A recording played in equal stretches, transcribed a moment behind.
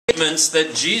statements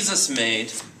that Jesus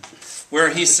made where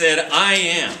he said, I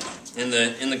am, in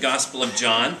the Gospel of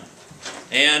John.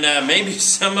 And maybe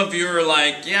some of you are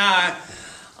like, yeah,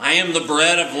 I am the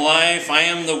bread of life. I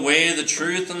am the way, the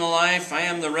truth, and the life. I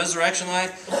am the resurrection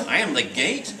life. I am the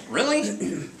gate?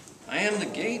 Really? I am the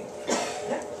gate?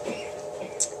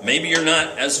 Maybe you're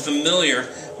not as familiar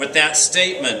with that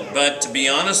statement, but to be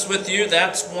honest with you,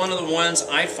 that's one of the ones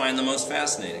I find the most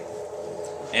fascinating.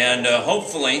 And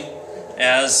hopefully,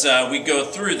 as we go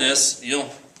through this,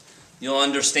 you'll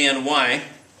understand why.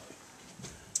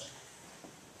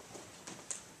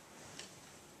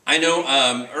 I know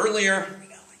early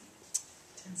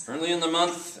in the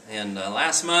month and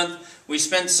last month, we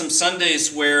spent some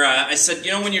Sundays where I said,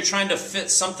 when you're trying to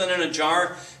fit something in a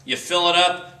jar, you fill it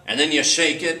up and then you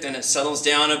shake it and it settles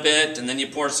down a bit and then you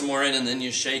pour some more in and then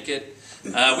you shake it.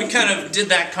 We kind of did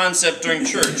that concept during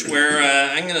church where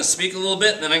I'm going to speak a little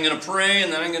bit and then I'm going to pray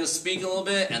and then I'm going to speak a little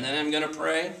bit and then I'm going to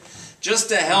pray. Just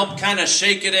to help kind of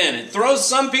shake it in. It throws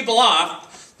some people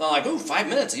off. They're like, 5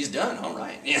 minutes, he's done. All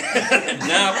right. Yeah.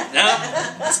 No,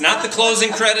 it's not the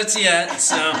closing credits yet.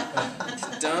 So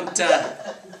don't.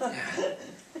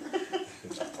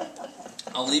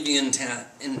 I'll leave you in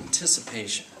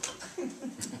anticipation.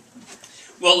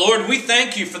 Well, Lord, we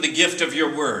thank you for the gift of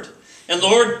your word. And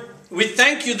Lord, we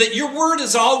thank you that your word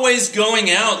is always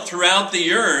going out throughout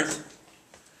the earth,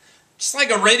 just like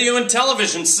a radio and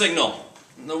television signal.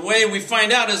 The way we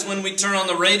find out is when we turn on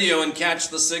the radio and catch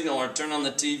the signal or turn on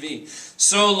the TV.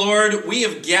 So, Lord, we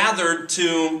have gathered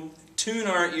to tune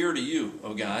our ear to you,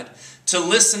 O God, to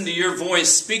listen to your voice,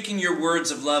 speaking your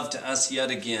words of love to us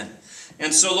yet again.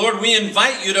 And so, Lord, we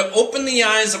invite you to open the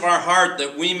eyes of our heart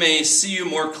that we may see you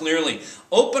more clearly.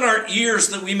 Open our ears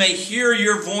that we may hear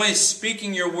your voice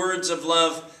speaking your words of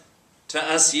love to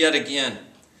us yet again.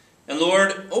 And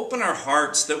Lord, open our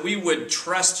hearts that we would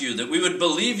trust you, that we would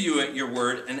believe you at your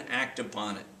word and act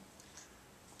upon it.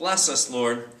 Bless us,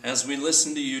 Lord, as we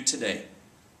listen to you today.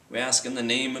 We ask in the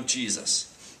name of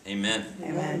Jesus. Amen.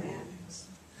 Amen.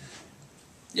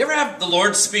 You ever have the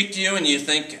Lord speak to you and you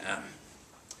think,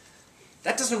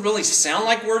 that doesn't really sound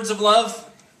like words of love,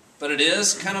 but it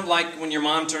is? Kind of like when your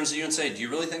mom turns to you and says, do you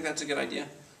really think that's a good idea?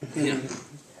 Yeah.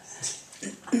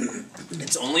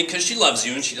 It's only because she loves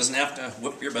you and she doesn't have to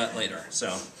whip your butt later. So,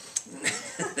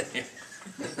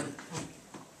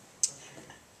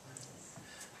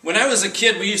 when I was a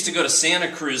kid, we used to go to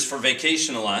Santa Cruz for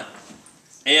vacation a lot.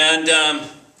 And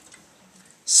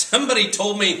somebody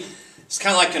told me, it's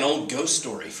kind of like an old ghost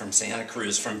story from Santa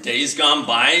Cruz from days gone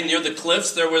by. Near the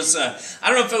cliffs, there was, I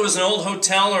don't know if it was an old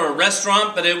hotel or a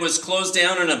restaurant, but it was closed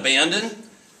down and abandoned.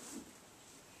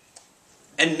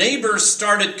 And neighbors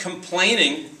started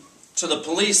complaining to the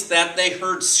police that they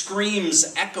heard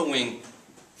screams echoing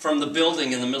from the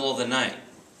building in the middle of the night,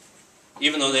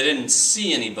 even though they didn't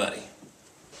see anybody.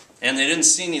 And they didn't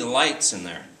see any lights in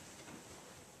there.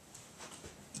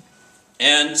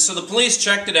 And so the police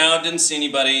checked it out, didn't see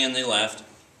anybody, and they left.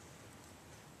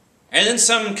 And then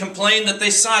some complained that they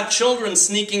saw children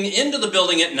sneaking into the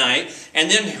building at night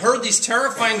and then heard these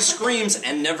terrifying screams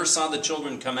and never saw the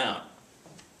children come out.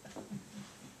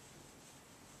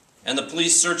 And the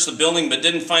police searched the building but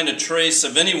didn't find a trace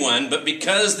of anyone. But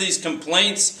because these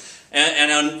complaints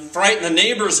and frightened the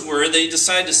neighbors were, they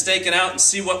decided to stake it out and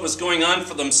see what was going on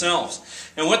for themselves.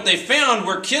 And what they found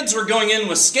were kids were going in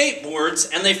with skateboards,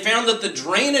 and they found that the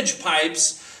drainage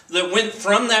pipes that went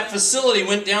from that facility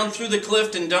went down through the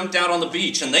cliff and dumped out on the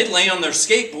beach. And they'd lay on their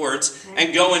skateboards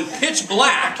and go in pitch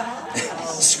black,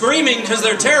 screaming because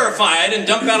they're terrified, and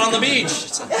dump out on the beach.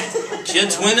 So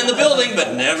kids went in the building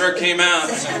but never came out.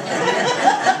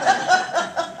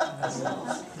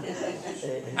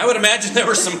 I would imagine there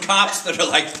were some cops that are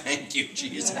like, thank you,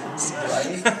 Jesus.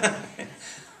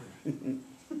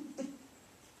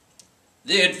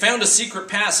 They had found a secret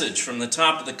passage from the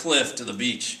top of the cliff to the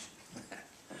beach.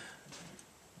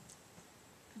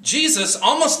 Jesus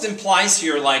almost implies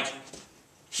here like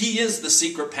he is the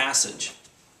secret passage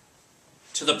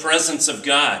to the presence of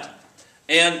God.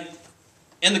 And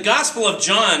in the Gospel of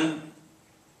John,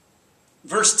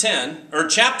 verse 10, or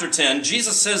chapter 10,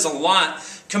 Jesus says a lot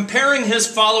comparing his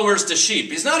followers to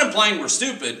sheep. He's not implying we're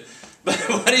stupid, but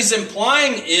what he's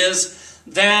implying is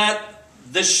that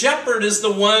the shepherd is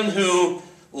the one who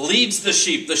leads the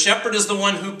sheep. The shepherd is the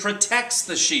one who protects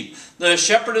the sheep. The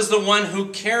shepherd is the one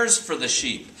who cares for the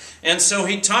sheep. And so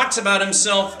he talks about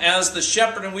himself as the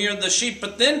shepherd and we are the sheep.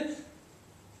 But then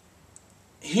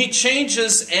he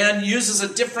changes and uses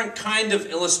a different kind of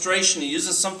illustration. He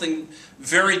uses something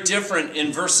very different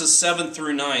in verses 7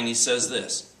 through 9. He says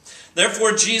this.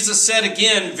 Therefore Jesus said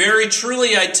again, very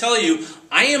truly I tell you,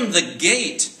 I am the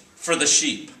gate for the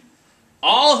sheep.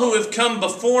 All who have come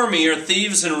before me are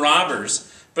thieves and robbers,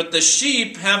 but the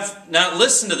sheep have not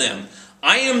listened to them.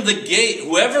 I am the gate.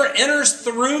 Whoever enters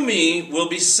through me will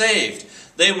be saved.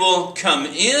 They will come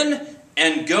in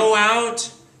and go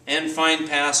out and find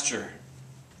pasture.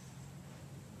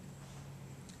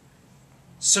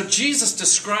 So Jesus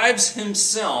describes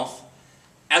himself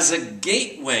as a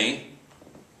gateway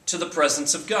to the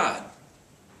presence of God.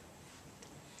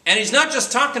 And he's not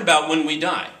just talking about when we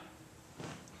die.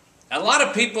 A lot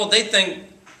of people, they think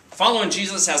following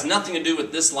Jesus has nothing to do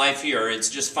with this life here. It's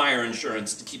just fire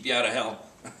insurance to keep you out of hell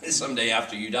someday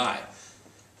after you die.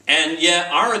 And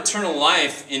yet our eternal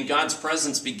life in God's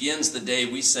presence begins the day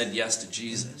we said yes to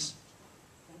Jesus.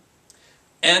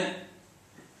 And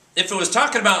if it was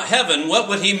talking about heaven, what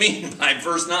would he mean by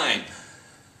verse 9?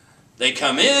 They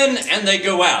come in and they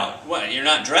go out. What, you're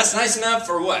not dressed nice enough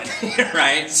or what?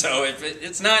 Right? So if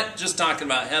it's not just talking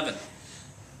about heaven.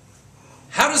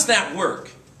 How does that work?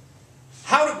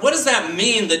 What does that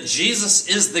mean that Jesus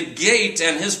is the gate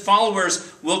and his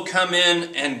followers will come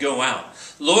in and go out?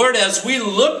 Lord, as we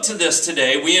look to this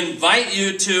today, we invite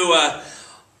you to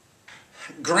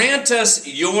grant us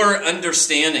your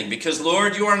understanding. Because,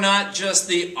 Lord, you are not just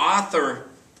the author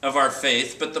of our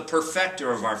faith, but the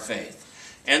perfecter of our faith.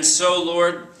 And so,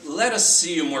 Lord, let us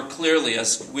see you more clearly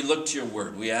as we look to your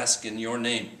word. We ask in your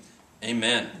name.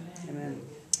 Amen. Amen.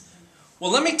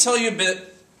 Well, let me tell you a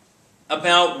bit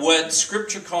about what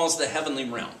Scripture calls the heavenly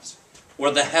realms,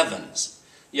 or the heavens.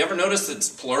 You ever notice it's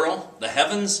plural? The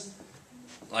heavens?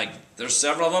 Like, there's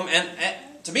several of them. And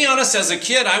to be honest, as a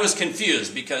kid, I was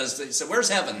confused because they said, where's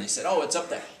heaven? They said, oh, it's up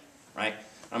there. Right?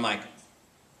 I'm like,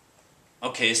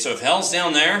 okay, so if hell's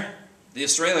down there, the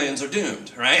Australians are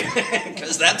doomed, right?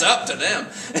 Because that's up to them.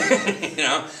 You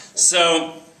know?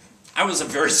 So I was a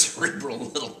very cerebral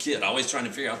little kid, always trying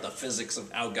to figure out the physics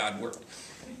of how God worked.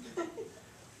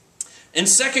 In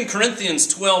 2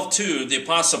 Corinthians 12:2, the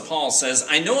Apostle Paul says,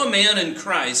 I know a man in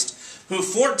Christ who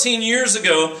 14 years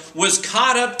ago was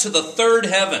caught up to the third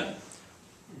heaven.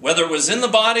 Whether it was in the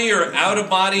body or out of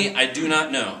body, I do not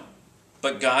know.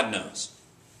 But God knows.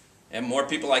 And more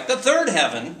people like, the third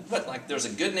heaven? What, like there's a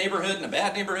good neighborhood and a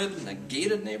bad neighborhood and a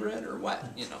gated neighborhood or what?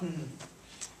 You know.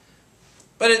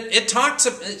 But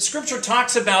Scripture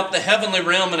talks about the heavenly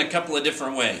realm in a couple of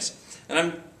different ways. And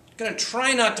I'm going to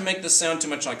try not to make this sound too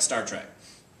much like Star Trek.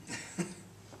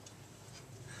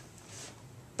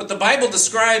 But the Bible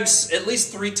describes at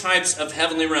least 3 types of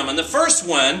heavenly realm. And the first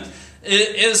one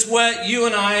is what you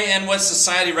and I and what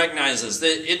society recognizes.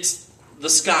 That it's the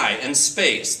sky and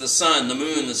space, the sun, the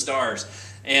moon, the stars.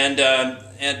 And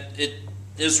it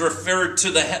is referred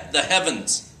to the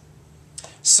heavens.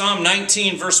 Psalm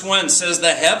 19 verse 1 says,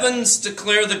 the heavens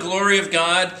declare the glory of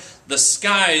God, the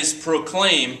skies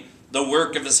proclaim the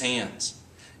work of his hands.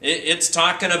 It's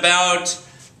talking about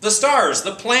the stars,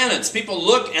 the planets. People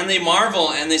look and they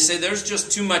marvel and they say there's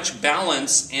just too much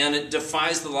balance and it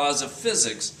defies the laws of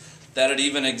physics that it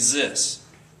even exists.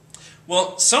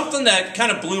 Well, something that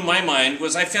kind of blew my mind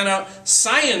was I found out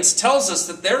science tells us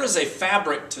that there is a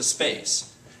fabric to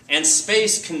space. And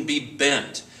space can be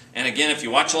bent. And again, if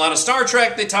you watch a lot of Star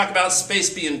Trek, they talk about space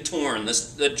being torn.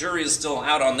 The jury is still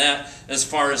out on that as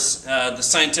far as the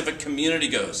scientific community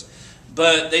goes.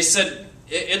 But they said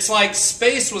it's like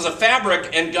space was a fabric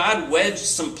and God wedged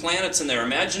some planets in there.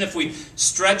 Imagine if we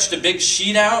stretched a big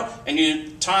sheet out and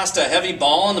you tossed a heavy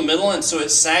ball in the middle and so it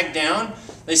sagged down.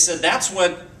 They said that's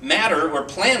what matter or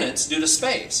planets do to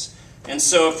space. And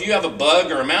so if you have a bug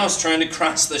or a mouse trying to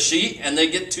cross the sheet and they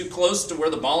get too close to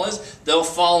where the ball is, they'll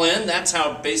fall in. That's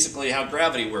basically how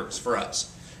gravity works for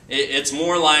us. It's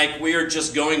more like we are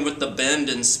just going with the bend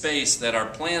in space that our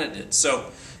planet did. So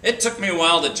it took me a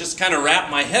while to just kind of wrap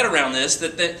my head around this,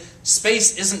 that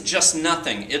space isn't just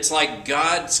nothing. It's like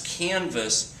God's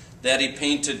canvas that he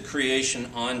painted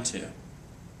creation onto.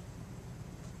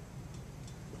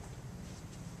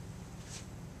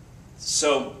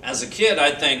 So as a kid,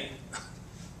 I'd think,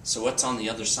 so what's on the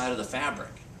other side of the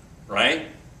fabric, right?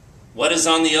 What is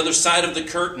on the other side of the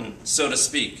curtain, so to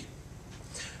speak?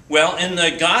 Well, in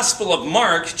the Gospel of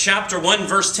Mark, chapter 1,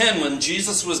 verse 10, when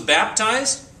Jesus was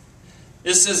baptized,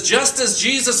 it says, just as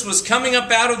Jesus was coming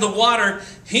up out of the water,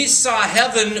 he saw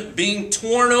heaven being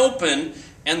torn open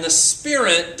and the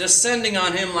Spirit descending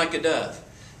on him like a dove.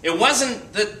 It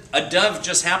wasn't that a dove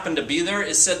just happened to be there.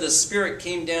 It said the Spirit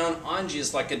came down on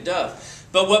Jesus like a dove.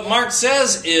 But what Mark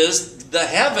says is the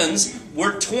heavens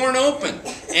were torn open.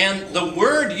 And the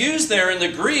word used there in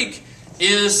the Greek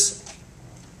is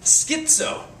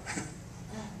schizo,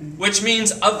 which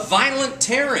means a violent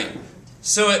tearing.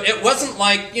 So it wasn't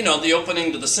like, the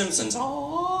opening to The Simpsons.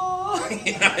 Oh,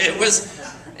 it was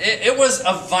It was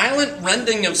a violent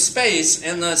rending of space,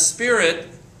 and the Spirit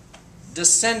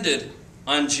descended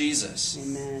on Jesus.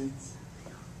 Amen.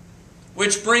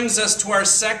 Which brings us to our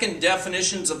second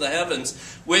definitions of the heavens,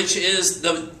 which is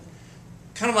the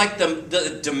kind of like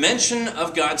the dimension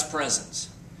of God's presence.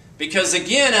 Because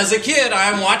again, as a kid,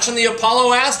 I'm watching the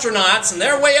Apollo astronauts, and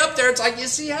they're way up there. It's like, you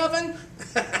see heaven?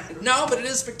 No, but it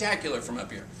is spectacular from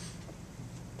up here.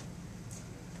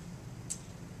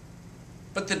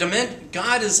 But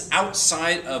God is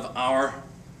outside of our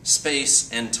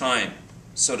space and time,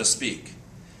 so to speak.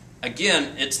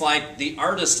 Again, it's like the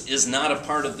artist is not a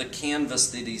part of the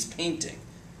canvas that he's painting.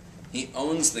 He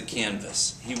owns the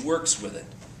canvas. He works with it.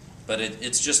 But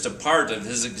it's just a part of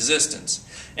his existence.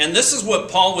 And this is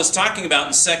what Paul was talking about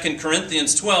in 2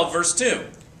 Corinthians 12, verse 2.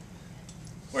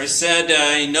 Where he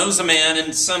said he knows a man,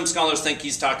 and some scholars think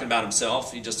he's talking about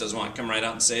himself. He just doesn't want to come right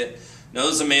out and say it.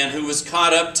 Knows a man who was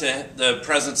caught up to the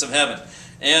presence of heaven.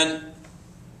 And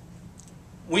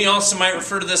we also might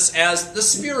refer to this as the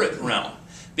spirit realm.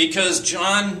 Because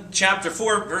John chapter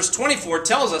 4, verse 24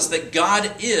 tells us that God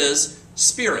is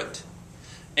spirit.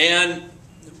 And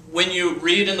when you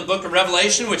read in the book of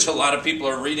Revelation, which a lot of people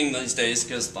are reading these days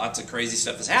because lots of crazy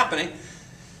stuff is happening,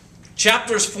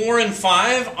 chapters 4 and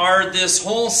 5 are this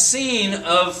whole scene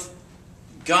of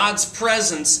God's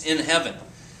presence in heaven.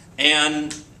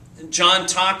 And John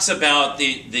talks about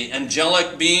the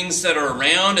angelic beings that are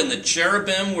around, and the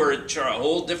cherubim, which are a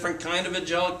whole different kind of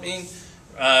angelic being,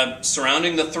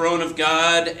 surrounding the throne of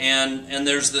God. And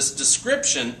there's this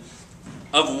description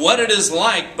of what it is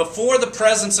like before the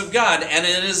presence of God. And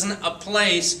it isn't a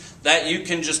place that you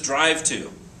can just drive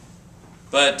to,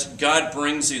 but God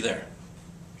brings you there.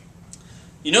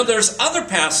 You know, there's other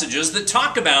passages that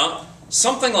talk about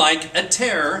something like a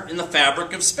tear in the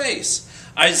fabric of space.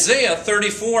 Isaiah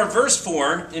 34 verse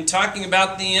 4, in talking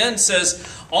about the end, says,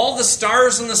 all the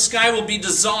stars in the sky will be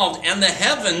dissolved, and the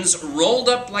heavens rolled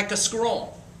up like a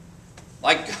scroll.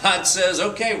 Like God says,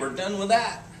 okay, we're done with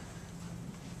that.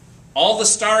 All the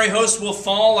starry host will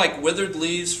fall like withered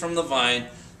leaves from the vine,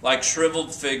 like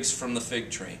shriveled figs from the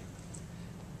fig tree.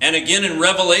 And again in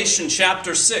Revelation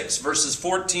chapter 6, verses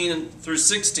 14 through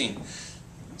 16,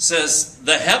 says,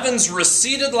 the heavens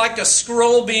receded like a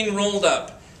scroll being rolled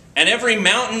up, and every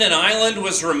mountain and island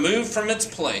was removed from its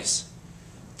place.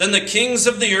 Then the kings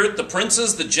of the earth, the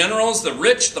princes, the generals, the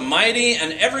rich, the mighty,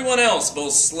 and everyone else,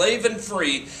 both slave and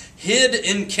free, hid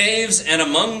in caves and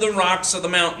among the rocks of the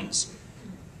mountains.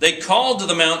 They called to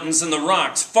the mountains and the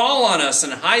rocks, fall on us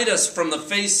and hide us from the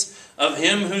face of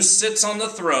him who sits on the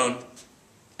throne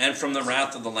and from the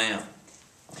wrath of the Lamb.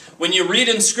 When you read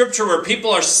in Scripture where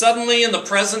people are suddenly in the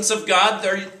presence of God,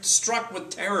 they're struck with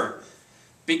terror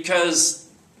because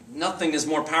nothing is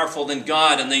more powerful than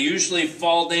God, and they usually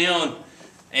fall down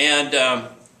and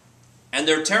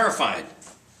they're terrified.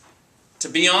 To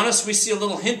be honest, we see a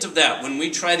little hint of that when we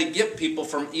try to get people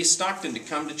from East Stockton to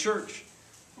come to church.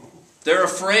 They're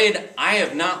afraid, I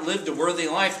have not lived a worthy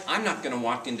life. I'm not going to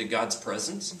walk into God's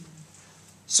presence.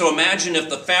 So imagine if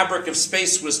the fabric of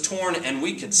space was torn and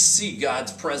we could see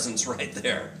God's presence right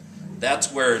there.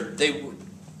 That's where they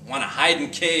want to hide in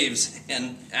caves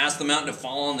and ask the mountain to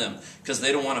fall on them because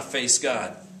they don't want to face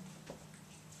God.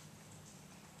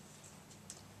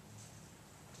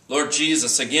 Lord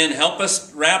Jesus, again, help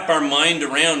us wrap our mind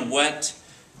around what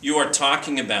you are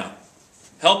talking about.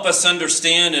 Help us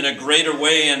understand in a greater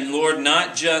way, and Lord,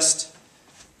 not just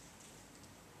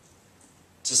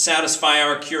to satisfy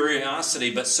our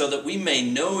curiosity, but so that we may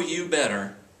know you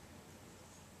better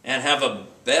and have a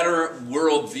better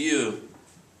worldview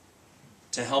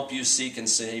to help you seek and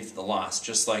save the lost,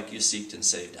 just like you seeked and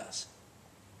saved us.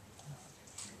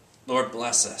 Lord,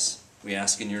 bless us. We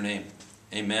ask in your name.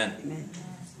 Amen. Amen.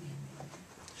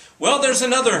 Well, there's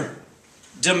another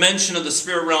dimension of the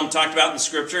spirit realm talked about in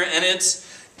Scripture, and it's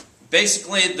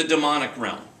basically the demonic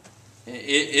realm.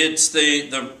 It's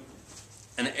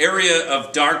an area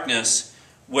of darkness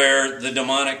where the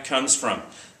demonic comes from.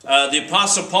 The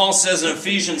Apostle Paul says in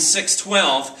Ephesians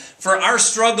 6:12, for our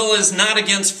struggle is not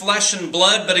against flesh and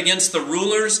blood, but against the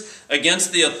rulers,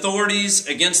 against the authorities,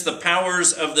 against the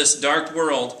powers of this dark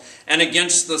world, and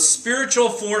against the spiritual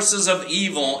forces of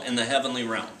evil in the heavenly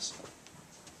realms.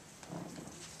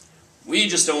 We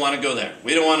just don't want to go there.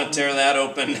 We don't want to tear that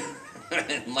open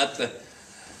and let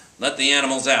the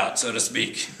animals out, so to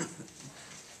speak.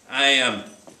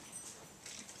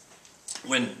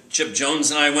 When Chip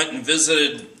Jones and I went and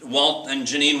visited Walt and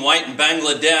Janine White in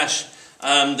Bangladesh,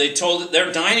 they told that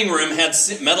their dining room had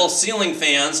metal ceiling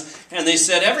fans, and they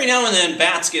said every now and then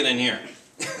bats get in here.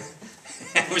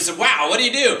 And we said, wow, what do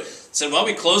you do? Said, well,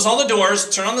 we close all the doors,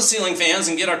 turn on the ceiling fans,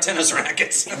 and get our tennis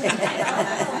rackets.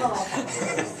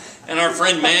 And our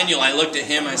friend Manuel, I looked at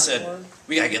him, I said,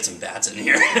 we got to get some bats in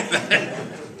here.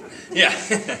 Yeah.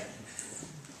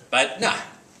 But, nah,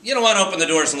 you don't want to open the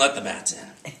doors and let the bats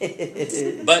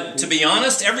in. But to be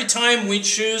honest, every time we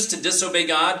choose to disobey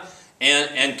God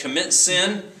and commit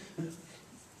sin,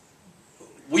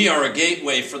 we are a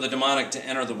gateway for the demonic to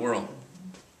enter the world.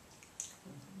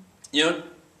 You know, the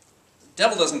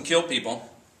devil doesn't kill people.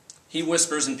 He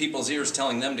whispers in people's ears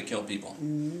telling them to kill people.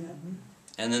 And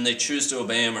then they choose to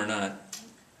obey him or not.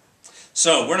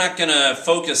 So we're not going to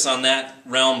focus on that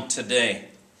realm today.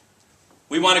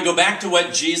 We want to go back to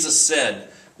what Jesus said,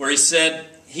 where he said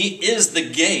he is the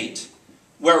gate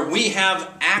where we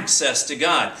have access to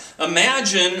God.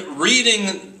 Imagine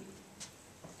reading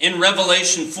in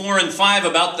Revelation 4 and 5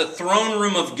 about the throne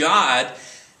room of God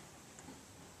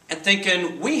and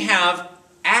thinking we have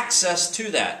access to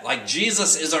that. Like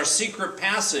Jesus is our secret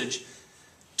passage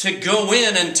to go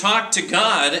in and talk to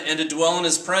God and to dwell in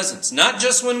his presence. Not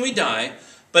just when we die,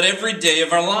 but every day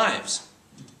of our lives.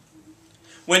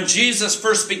 When Jesus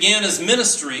first began his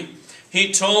ministry,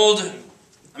 he told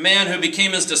a man who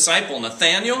became his disciple,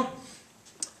 Nathanael,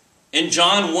 in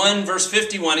John 1 verse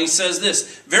 51, he says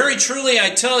this, very truly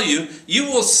I tell you, you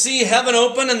will see heaven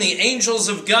open and the angels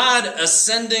of God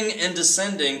ascending and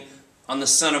descending on the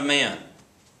Son of Man.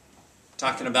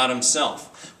 Talking about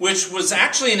himself, which was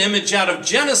actually an image out of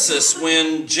Genesis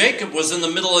when Jacob was in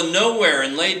the middle of nowhere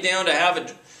and laid down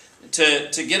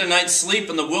to get a night's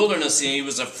sleep in the wilderness. And he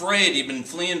was afraid. He'd been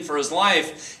fleeing for his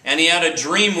life. And he had a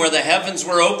dream where the heavens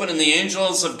were open and the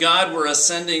angels of God were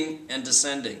ascending and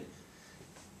descending.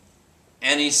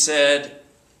 And he said,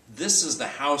 this is the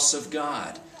house of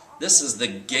God. This is the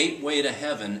gateway to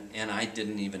heaven, and I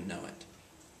didn't even know it.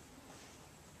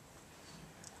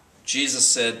 Jesus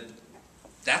said,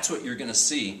 that's what you're going to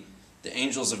see, the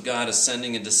angels of God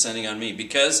ascending and descending on me,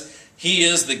 because he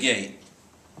is the gate.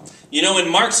 You know,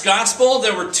 in Mark's gospel,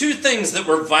 there were two things that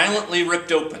were violently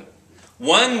ripped open.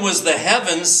 One was the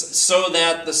heavens so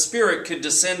that the Spirit could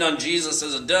descend on Jesus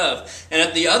as a dove. And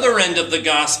at the other end of the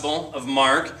gospel of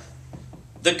Mark,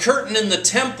 the curtain in the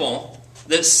temple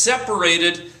that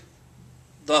separated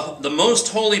the most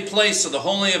holy place, or the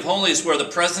Holy of Holies, where the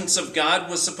presence of God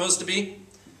was supposed to be,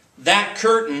 that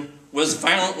curtain was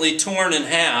violently torn in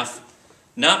half,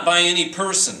 not by any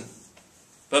person,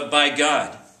 but by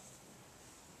God.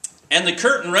 And the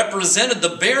curtain represented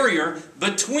the barrier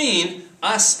between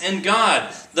us and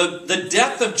God. The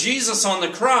death of Jesus on the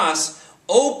cross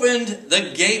opened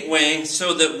the gateway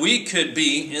so that we could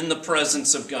be in the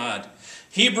presence of God.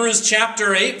 Hebrews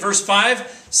chapter 8, verse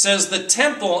 5 says, the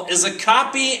temple is a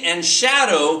copy and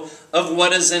shadow of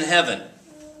what is in heaven.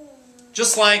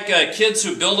 Just like kids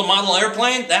who build a model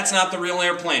airplane, that's not the real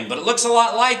airplane, but it looks a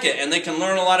lot like it, and they can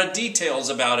learn a lot of details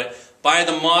about it by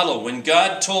the model. When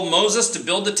God told Moses to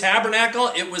build the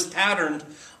tabernacle, it was patterned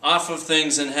off of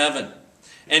things in heaven.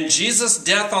 And Jesus'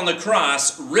 death on the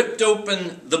cross ripped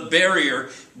open the barrier,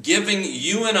 giving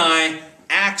you and I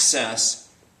access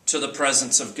to the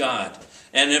presence of God.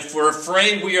 And if we're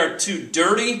afraid we are too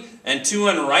dirty and too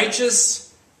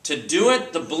unrighteous to do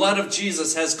it, the blood of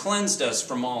Jesus has cleansed us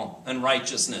from all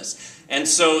unrighteousness. And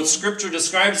so Scripture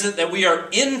describes it that we are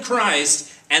in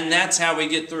Christ, and that's how we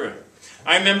get through it.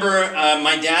 I remember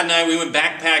my dad and I, we went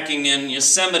backpacking in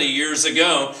Yosemite years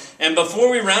ago, and before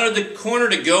we rounded the corner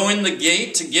to go in the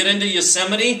gate to get into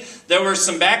Yosemite, there were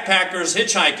some backpackers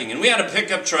hitchhiking, and we had a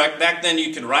pickup truck. Back then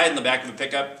you could ride in the back of a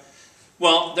pickup.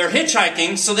 Well, they're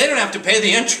hitchhiking, so they don't have to pay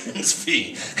the entrance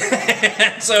fee.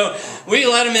 So we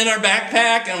let them in our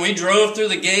backpack, and we drove through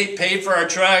the gate, paid for our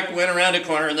truck, went around a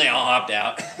corner, and they all hopped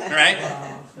out. Right?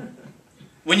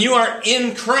 When you are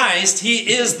in Christ,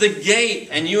 he is the gate,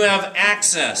 and you have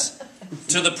access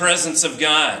to the presence of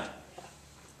God.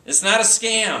 It's not a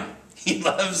scam. He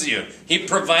loves you. He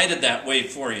provided that way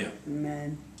for you.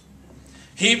 Amen.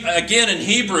 Again, in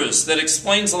Hebrews, that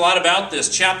explains a lot about this.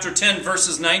 Chapter 10,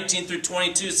 verses 19 through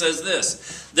 22 says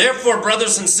this. Therefore,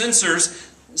 brothers and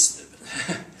sisters...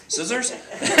 Scissors?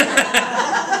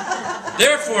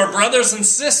 Therefore, brothers and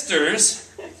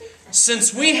sisters,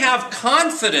 since we have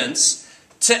confidence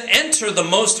to enter the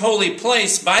most holy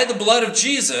place by the blood of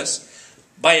Jesus,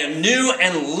 by a new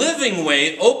and living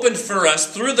way opened for us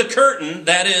through the curtain,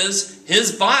 that is,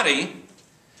 his body,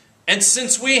 and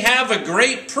since we have a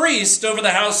great priest over the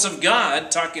house of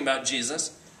God, talking about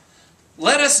Jesus,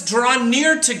 let us draw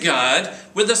near to God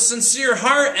with a sincere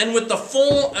heart and with the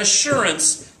full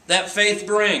assurance that faith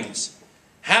brings,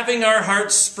 having our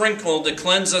hearts sprinkled to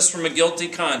cleanse us from a guilty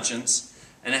conscience,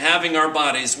 and having our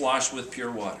bodies washed with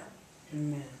pure water.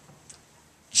 Amen.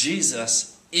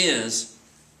 Jesus is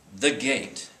the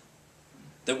gate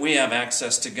that we have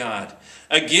access to God.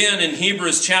 Again, in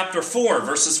Hebrews chapter 4,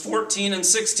 verses 14 and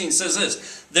 16 says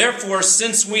this, "Therefore,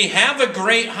 since we have a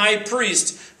great high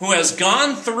priest who has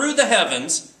gone through the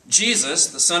heavens, Jesus,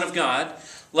 the Son of God,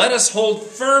 let us hold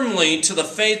firmly to the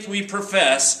faith we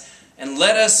profess, and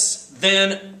let us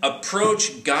then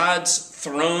approach God's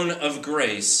throne of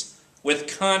grace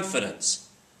with confidence,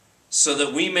 so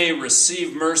that we may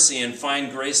receive mercy and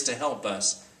find grace to help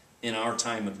us in our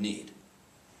time of need."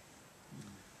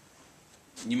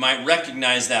 You might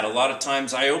recognize that. A lot of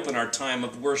times I open our time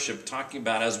of worship talking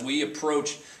about as we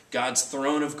approach God's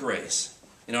throne of grace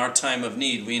in our time of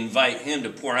need, we invite Him to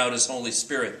pour out His Holy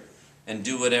Spirit and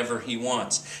do whatever He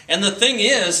wants. And the thing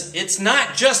is, it's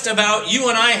not just about you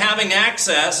and I having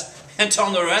access and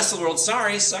telling the rest of the world,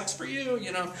 sorry, sucks for you,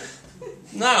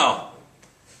 No.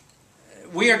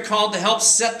 We are called to help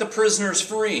set the prisoners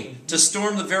free, to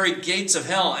storm the very gates of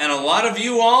hell. And a lot of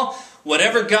you all,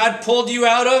 whatever God pulled you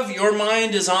out of, your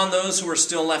mind is on those who are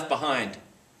still left behind.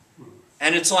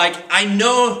 And it's like, I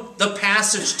know the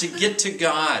passage to get to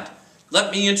God.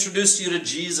 Let me introduce you to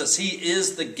Jesus. He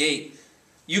is the gate.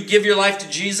 You give your life to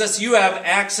Jesus, you have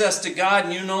access to God,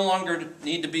 and you no longer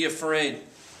need to be afraid.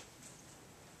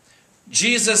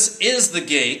 Jesus is the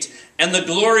gate, and the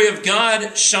glory of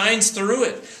God shines through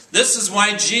it. This is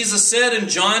why Jesus said in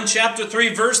John chapter 3,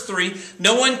 verse 3,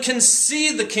 "No one can see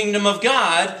the kingdom of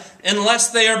God unless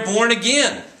they are born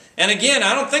again." And again,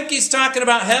 I don't think He's talking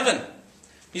about heaven.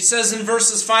 He says in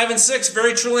verses 5 and 6,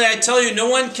 "Very truly I tell you, no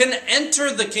one can enter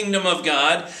the kingdom of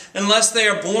God unless they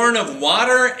are born of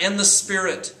water and the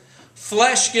Spirit.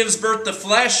 Flesh gives birth to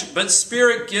flesh, but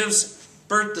Spirit gives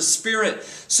birth to spirit."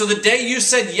 So the day you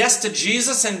said yes to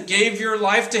Jesus and gave your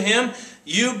life to Him,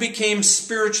 you became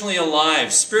spiritually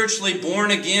alive, spiritually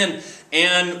born again.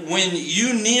 And when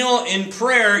you kneel in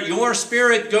prayer, your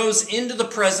spirit goes into the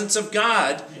presence of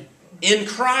God in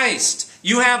Christ.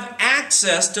 You have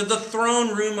access to the throne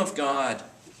room of God.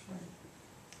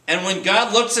 And when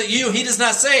God looks at you, He does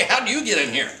not say, "How do you get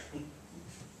in here?"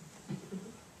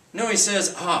 No, He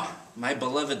says, "Ah, my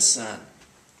beloved son,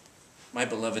 my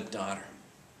beloved daughter."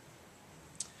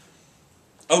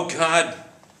 Oh God,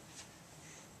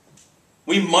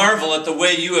 we marvel at the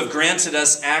way You have granted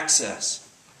us access.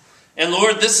 And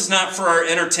Lord, this is not for our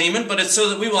entertainment, but it's so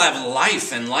that we will have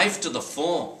life and life to the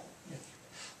full.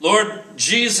 Lord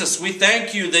Jesus, we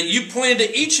thank You that You pointed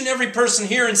to each and every person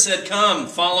here and said, "Come,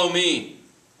 follow Me."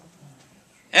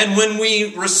 And when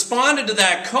we responded to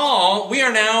that call, we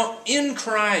are now in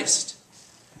Christ.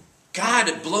 God,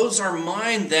 it blows our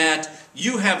mind that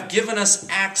You have given us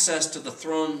access to the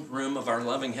throne room of our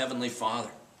loving Heavenly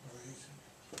Father.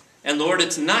 And Lord,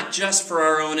 it's not just for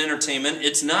our own entertainment.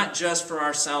 It's not just for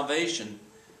our salvation.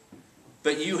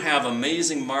 But You have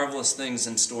amazing, marvelous things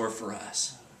in store for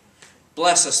us.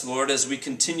 Bless us, Lord, as we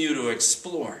continue to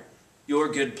explore Your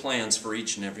good plans for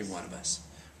each and every one of us.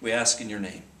 We ask in Your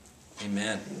name.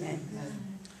 Amen.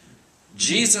 Amen.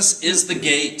 Jesus is the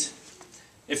gate.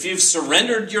 If you've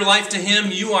surrendered your life to Him,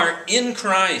 you are in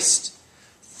Christ.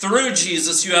 Through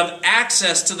Jesus, you have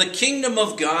access to the kingdom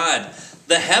of God,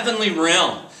 the heavenly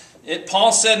realm.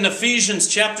 Paul said in Ephesians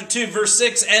chapter 2, verse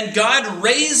 6, "And God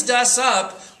raised us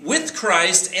up with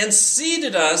Christ and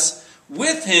seated us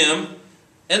with Him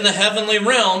in the heavenly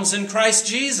realms in Christ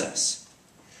Jesus."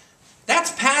 That's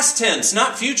past tense,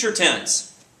 not future tense,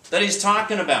 that he's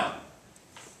talking about.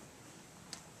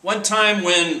 One time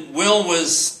when Will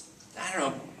was, I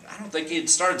don't think he had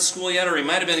started school yet, or he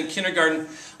might have been in kindergarten,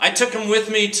 I took him with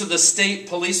me to the State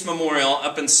Police Memorial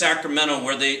up in Sacramento,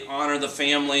 where they honor the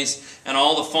families and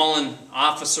all the fallen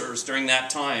officers during that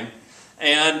time.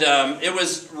 And it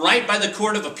was right by the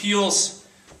Court of Appeals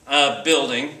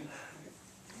building.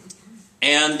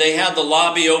 And they had the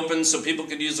lobby open so people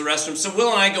could use the restroom. So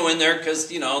Will and I go in there because,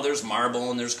 there's marble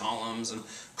and there's columns and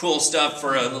cool stuff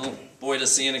for a little boy to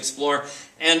see and explore.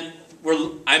 And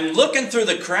I'm looking through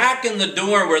the crack in the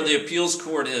door where the appeals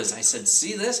court is. I said,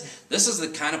 "See this? This is the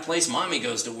kind of place Mommy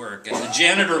goes to work." And the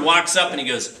janitor walks up and he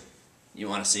goes, "You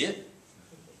want to see it?"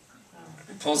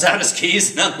 He pulls out his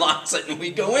keys and unlocks it, and we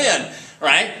go in,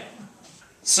 right?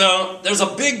 So there's a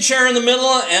big chair in the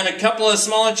middle and a couple of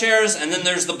smaller chairs, and then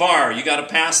there's the bar. You got to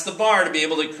pass the bar to be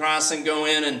able to cross and go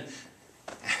in. And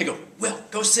I go, "Will,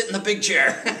 go sit in the big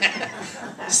chair."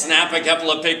 Snap a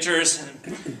couple of pictures.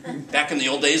 Back in the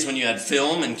old days when you had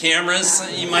film and cameras,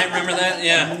 you might remember that?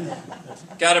 Yeah.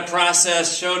 Got a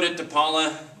process, showed it to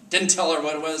Paula. Didn't tell her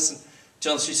what it was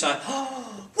until she saw it. "Oh,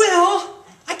 Will,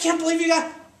 I can't believe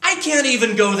I can't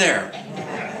even go there."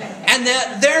 And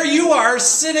there you are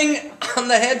sitting on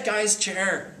the head guy's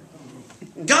chair.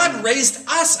 God raised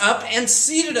us up and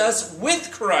seated us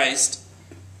with Christ,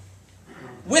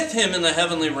 with him in the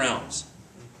heavenly realms.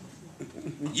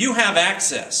 You have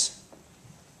access.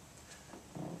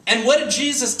 And what did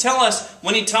Jesus tell us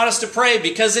when he taught us to pray?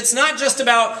 Because it's not just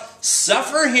about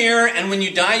suffer here and when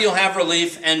you die you'll have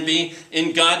relief and be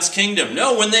in God's kingdom.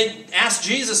 No, when they asked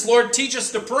Jesus, Lord, teach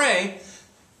us to pray,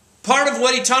 part of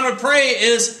what he taught them to pray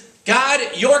is, God,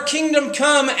 your kingdom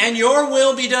come and your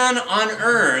will be done on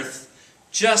earth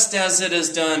just as it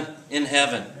is done in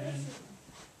heaven.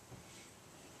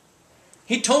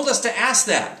 He told us to ask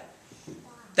that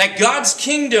God's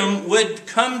kingdom would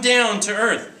come down to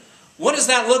earth. What does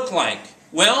that look like?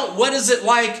 Well, what is it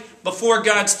like before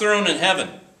God's throne in heaven?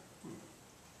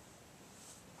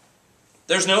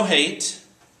 There's no hate.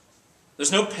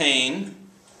 There's no pain.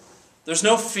 There's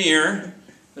no fear.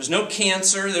 There's no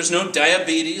cancer. There's no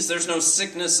diabetes. There's no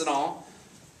sickness at all.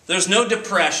 There's no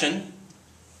depression.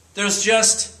 There's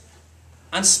just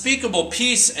unspeakable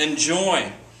peace and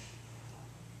joy.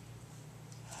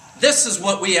 This is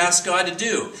what we ask God to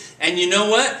do. And you know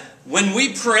what? When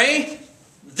we pray,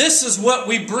 this is what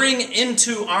we bring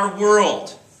into our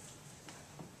world.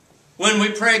 When we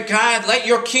pray, God, let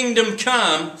your kingdom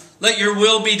come, let your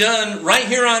will be done right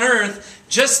here on earth,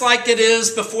 just like it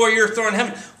is before your throne in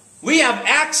heaven. We have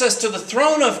access to the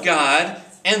throne of God,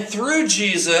 and through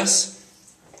Jesus,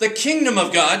 the kingdom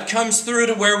of God comes through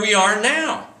to where we are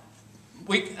now.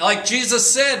 Like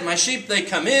Jesus said, my sheep, they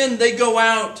come in, they go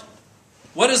out.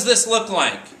 What does this look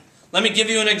like? Let me give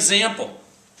you an example.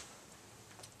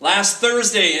 Last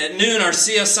Thursday at noon, our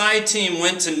CSI team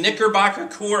went to Knickerbocker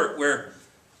Court where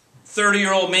a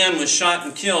 30-year-old man was shot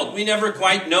and killed. We never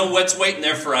quite know what's waiting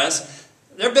there for us.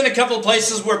 There have been a couple of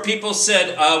places where people said,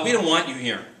 we don't want you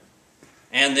here.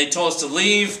 And they told us to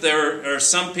leave. There are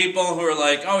some people who are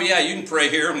like, oh yeah, you can pray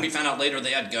here. And we found out later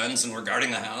they had guns and were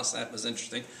guarding the house. That was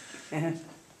interesting.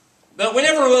 But we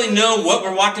never really know what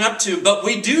we're walking up to. But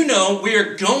we do know we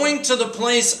are going to the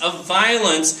place of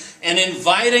violence and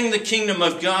inviting the kingdom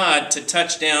of God to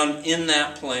touch down in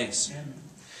that place.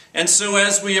 And so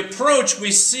as we approach,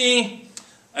 we see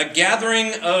a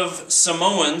gathering of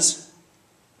Samoans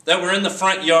that were in the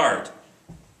front yard.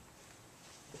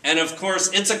 And of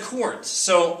course, it's a court.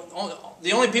 So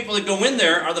the only people that go in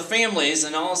there are the families.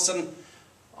 And all of a sudden,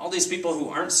 all these people who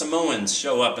aren't Samoans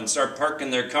show up and start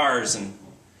parking their cars and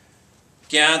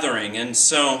gathering. And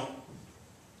so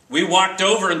we walked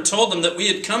over and told them that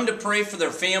we had come to pray for their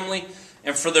family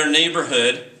and for their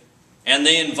neighborhood. And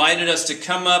they invited us to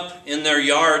come up in their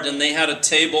yard. And they had a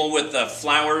table with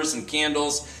flowers and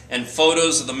candles and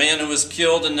photos of the man who was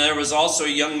killed. And there was also a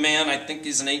young man, I think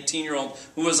he's an 18-year-old,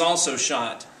 who was also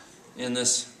shot in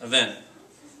this event.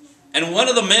 And one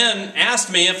of the men asked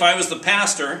me if I was the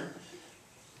pastor,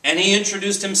 and he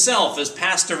introduced himself as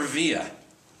Pastor Villa.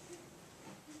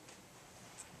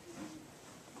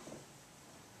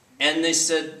 And they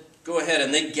said, go ahead.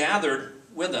 And they gathered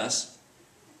with us,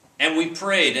 and we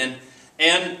prayed.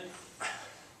 And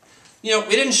you know,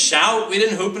 we didn't shout, we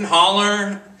didn't hoop and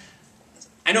holler.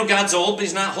 I know God's old, but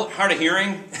he's not hard of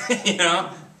hearing, you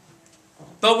know.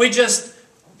 But we just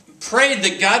prayed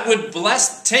that God would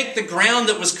take the ground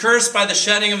that was cursed by the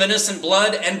shedding of innocent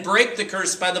blood and break the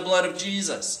curse by the blood of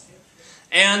Jesus.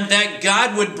 And that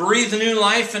God would breathe new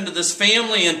life into this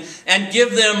family and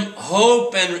give them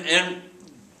hope and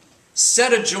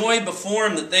set a joy before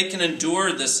them that they can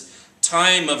endure this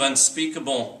time of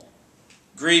unspeakable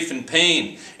grief and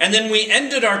pain. And then we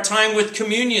ended our time with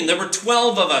communion. There were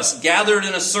 12 of us gathered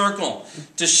in a circle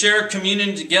to share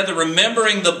communion together,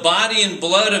 remembering the body and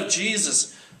blood of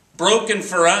Jesus broken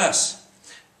for us.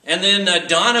 And then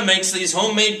Donna makes these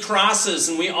homemade crosses,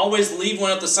 and we always leave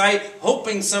one at the site,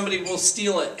 hoping somebody will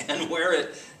steal it and wear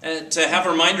it to have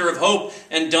a reminder of hope.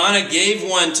 And Donna gave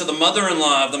one to the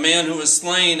mother-in-law of the man who was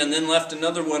slain, and then left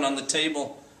another one on the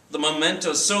table, the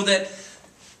mementos, so that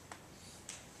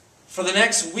for the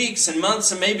next weeks and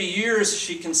months and maybe years,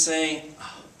 she can say,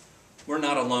 oh, we're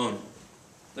not alone.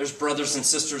 There's brothers and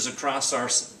sisters across our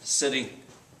city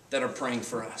that are praying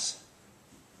for us.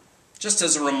 Just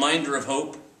as a reminder of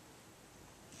hope.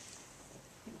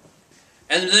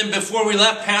 And then before we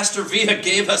left, Pastor Villa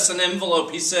gave us an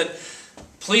envelope. He said,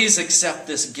 please accept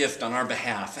this gift on our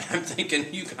behalf. And I'm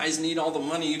thinking, you guys need all the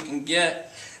money you can get.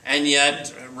 And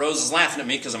yet, Rose is laughing at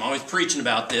me because I'm always preaching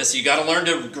about this. You got to learn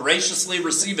to graciously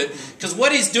receive it. Because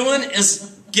what he's doing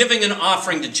is giving an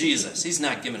offering to Jesus. He's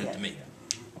not giving it to me.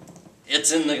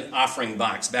 It's in the offering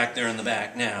box back there in the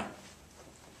back now.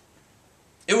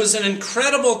 It was an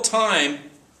incredible time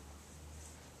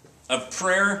of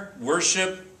prayer,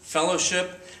 worship,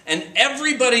 fellowship, and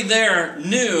everybody there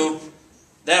knew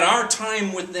that our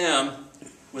time with them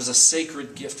was a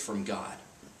sacred gift from God.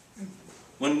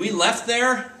 When we left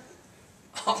there,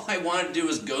 all I wanted to do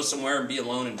was go somewhere and be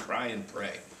alone and cry and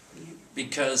pray.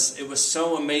 Because it was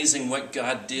so amazing what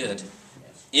God did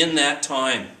in that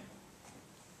time.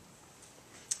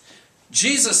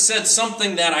 Jesus said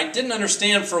something that I didn't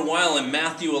understand for a while in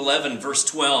Matthew 11, verse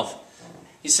 12.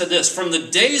 He said this, "From the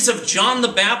days of John the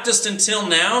Baptist until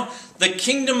now, the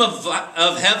kingdom of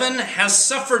heaven has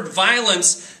suffered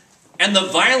violence, and the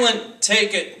violent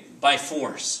take it by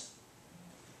force."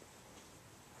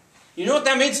 You know what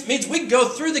that means? It means we go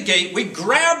through the gate, we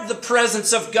grab the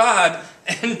presence of God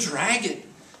and drag it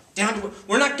down.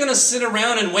 We're not going to sit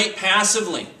around and wait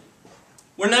passively.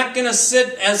 We're not going to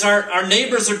sit as our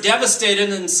neighbors are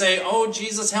devastated and say, "Oh,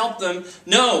 Jesus, help them."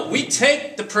 No, we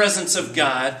take the presence of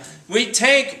God. We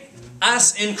take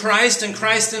us in Christ and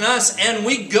Christ in us, and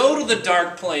we go to the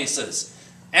dark places.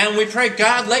 And we pray,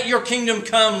 "God, let your kingdom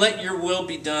come. Let your will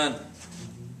be done."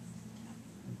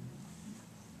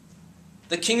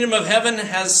 The kingdom of heaven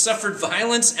has suffered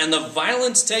violence, and the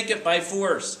violence take it by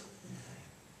force.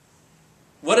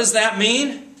 What does that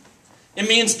mean? It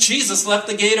means Jesus left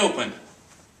the gate open.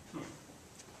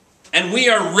 And we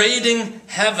are raiding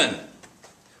heaven.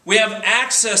 We have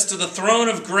access to the throne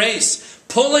of grace,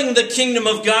 pulling the kingdom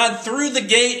of God through the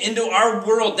gate into our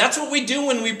world. That's what we do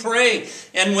when we pray.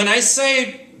 And when I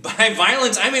say by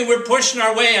violence, I mean we're pushing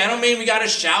our way. I don't mean we got to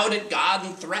shout at God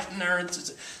and threaten her.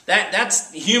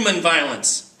 That's human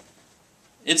violence.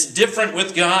 It's different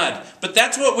with God. But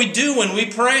that's what we do when we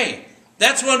pray.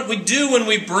 That's what we do when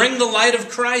we bring the light of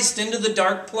Christ into the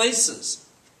dark places.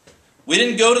 We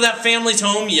didn't go to that family's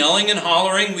home yelling and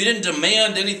hollering. We didn't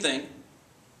demand anything.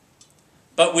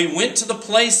 But we went to the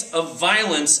place of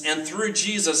violence and through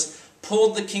Jesus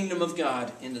pulled the kingdom of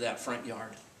God into that front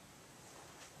yard.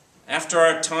 After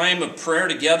our time of prayer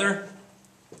together,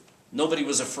 nobody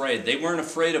was afraid. They weren't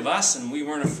afraid of us and we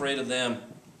weren't afraid of them.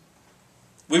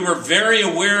 We were very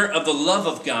aware of the love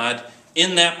of God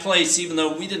in that place, even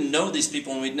though we didn't know these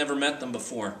people and we'd never met them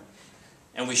before.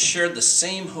 And we shared the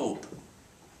same hope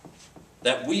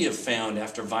that we have found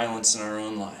after violence in our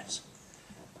own lives.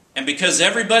 And because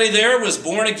everybody there was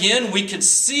born again, we could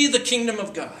see the kingdom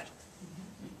of God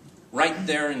right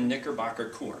there in Knickerbocker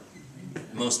Court, the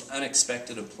most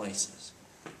unexpected of places.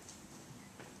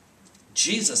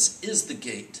 Jesus is the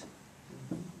gate.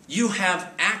 You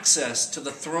have access to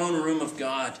the throne room of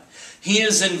God. He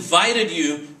has invited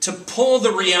you to pull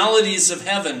the realities of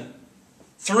heaven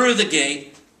through the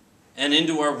gate and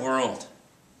into our world.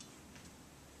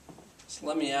 So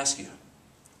let me ask you,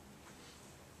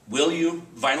 will you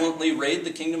violently raid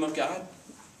the kingdom of God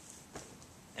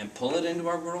and pull it into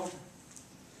our world?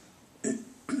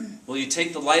 Will you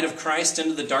take the light of Christ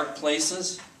into the dark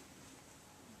places?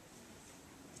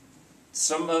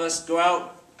 Some of us go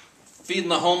out feeding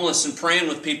the homeless and praying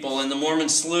with people in the Mormon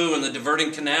Slough and the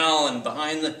Diverting Canal and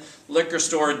behind the liquor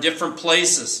store in different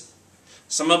places.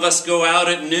 Some of us go out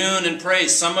at noon and pray.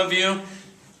 Some of you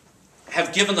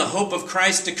have given the hope of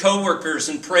Christ to coworkers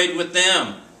and prayed with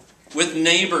them, with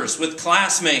neighbors, with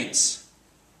classmates.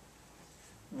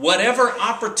 Whatever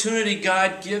opportunity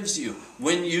God gives you,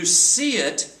 when you see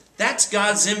it, that's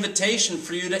God's invitation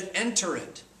for you to enter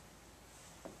it.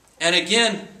 And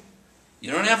again,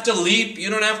 you don't have to leap, you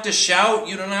don't have to shout,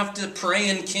 you don't have to pray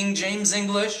in King James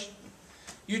English.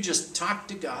 You just talk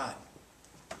to God.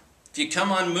 If you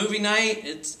come on movie night,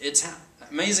 it's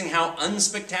amazing how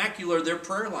unspectacular their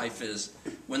prayer life is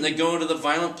when they go into the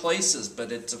violent places,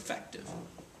 but it's effective.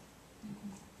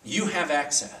 You have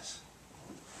access.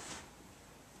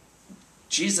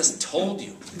 Jesus told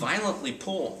you, violently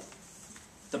pull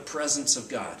the presence of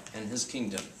God and His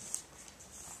kingdom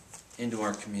into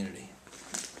our community.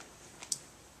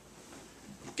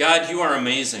 God, you are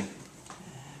amazing.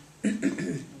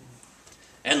 And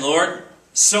Lord,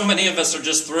 so many of us are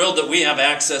just thrilled that we have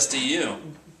access to you.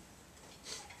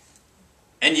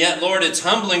 And yet, Lord, it's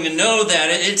humbling to know that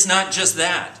it's not just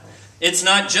that. It's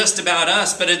not just about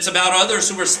us, but it's about others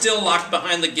who are still locked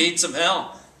behind the gates of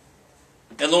hell.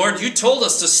 And Lord, you told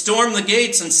us to storm the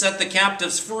gates and set the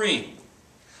captives free.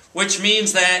 Which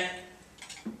means that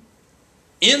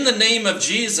in the name of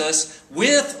Jesus,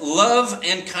 with love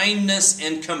and kindness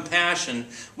and compassion,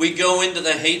 we go into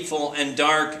the hateful and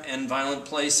dark and violent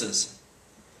places.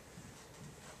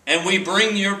 And we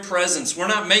bring your presence. We're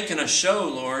not making a show,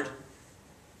 Lord,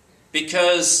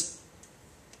 because,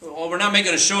 well, we're not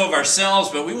making a show of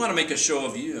ourselves, but we want to make a show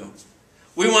of you.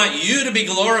 We want you to be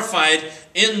glorified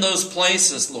in those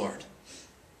places, Lord.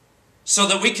 So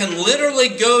that we can literally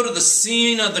go to the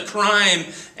scene of the crime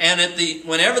and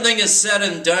when everything is said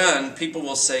and done, people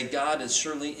will say, God is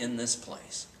surely in this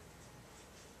place.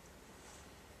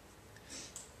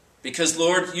 Because,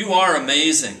 Lord, you are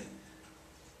amazing.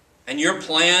 And your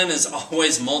plan is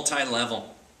always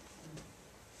multi-level.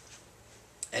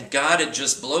 And God, it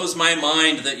just blows my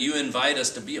mind that you invite us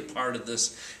to be a part of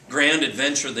this grand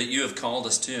adventure that you have called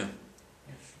us to.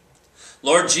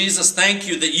 Lord Jesus, thank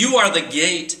you that you are the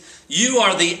gate. You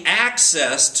are the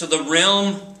access to the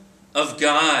realm of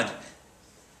God.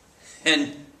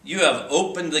 And you have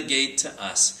opened the gate to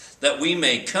us, that we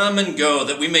may come and go,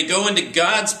 that we may go into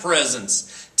God's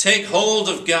presence, take hold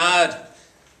of God,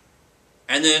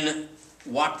 and then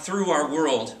walk through our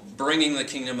world, bringing the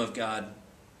kingdom of God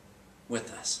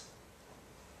with us.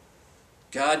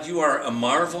 God, you are a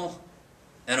marvel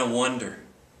and a wonder.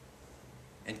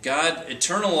 And God,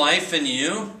 eternal life in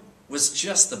you was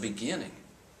just the beginning.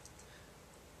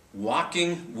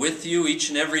 Walking with you each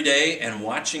and every day and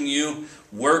watching you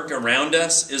work around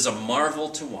us is a marvel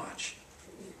to watch.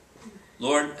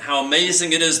 Lord, how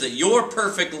amazing it is that your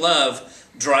perfect love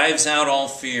drives out all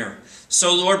fear.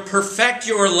 So, Lord, perfect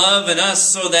your love in us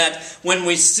so that when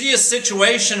we see a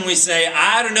situation, we say,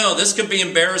 I don't know, this could be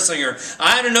embarrassing, or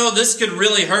I don't know, this could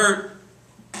really hurt.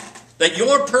 That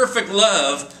your perfect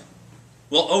love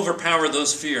will overpower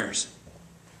those fears.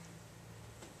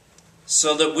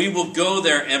 So that we will go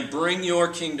there and bring your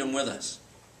kingdom with us.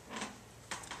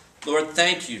 Lord,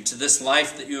 thank you to this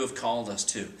life that you have called us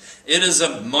to. It is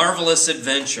a marvelous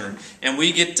adventure, and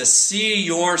we get to see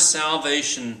your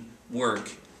salvation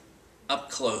work up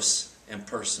close and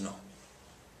personal.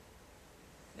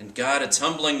 And God, it's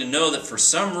humbling to know that for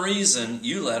some reason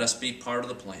you let us be part of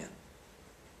the plan.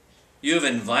 You have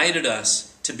invited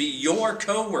us to be your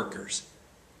co-workers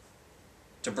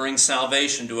to bring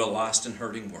salvation to a lost and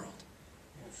hurting world.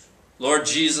 Lord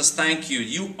Jesus, thank you.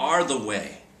 You are the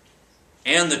way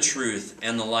and the truth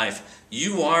and the life.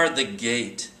 You are the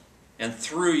gate. And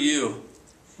through you,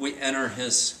 we enter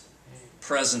his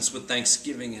presence with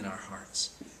thanksgiving in our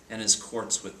hearts and his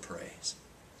courts with praise.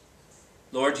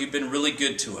 Lord, you've been really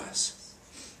good to us.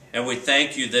 And we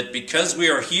thank you that because we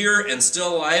are here and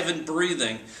still alive and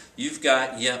breathing, you've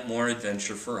got yet more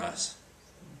adventure for us.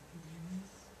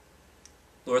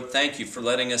 Lord, thank you for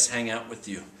letting us hang out with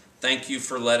you. Thank you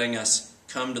for letting us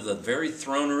come to the very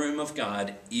throne room of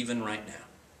God even right now.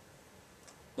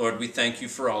 Lord, we thank you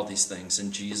for all these things.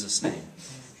 In Jesus' name,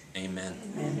 amen.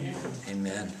 Amen.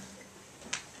 Amen.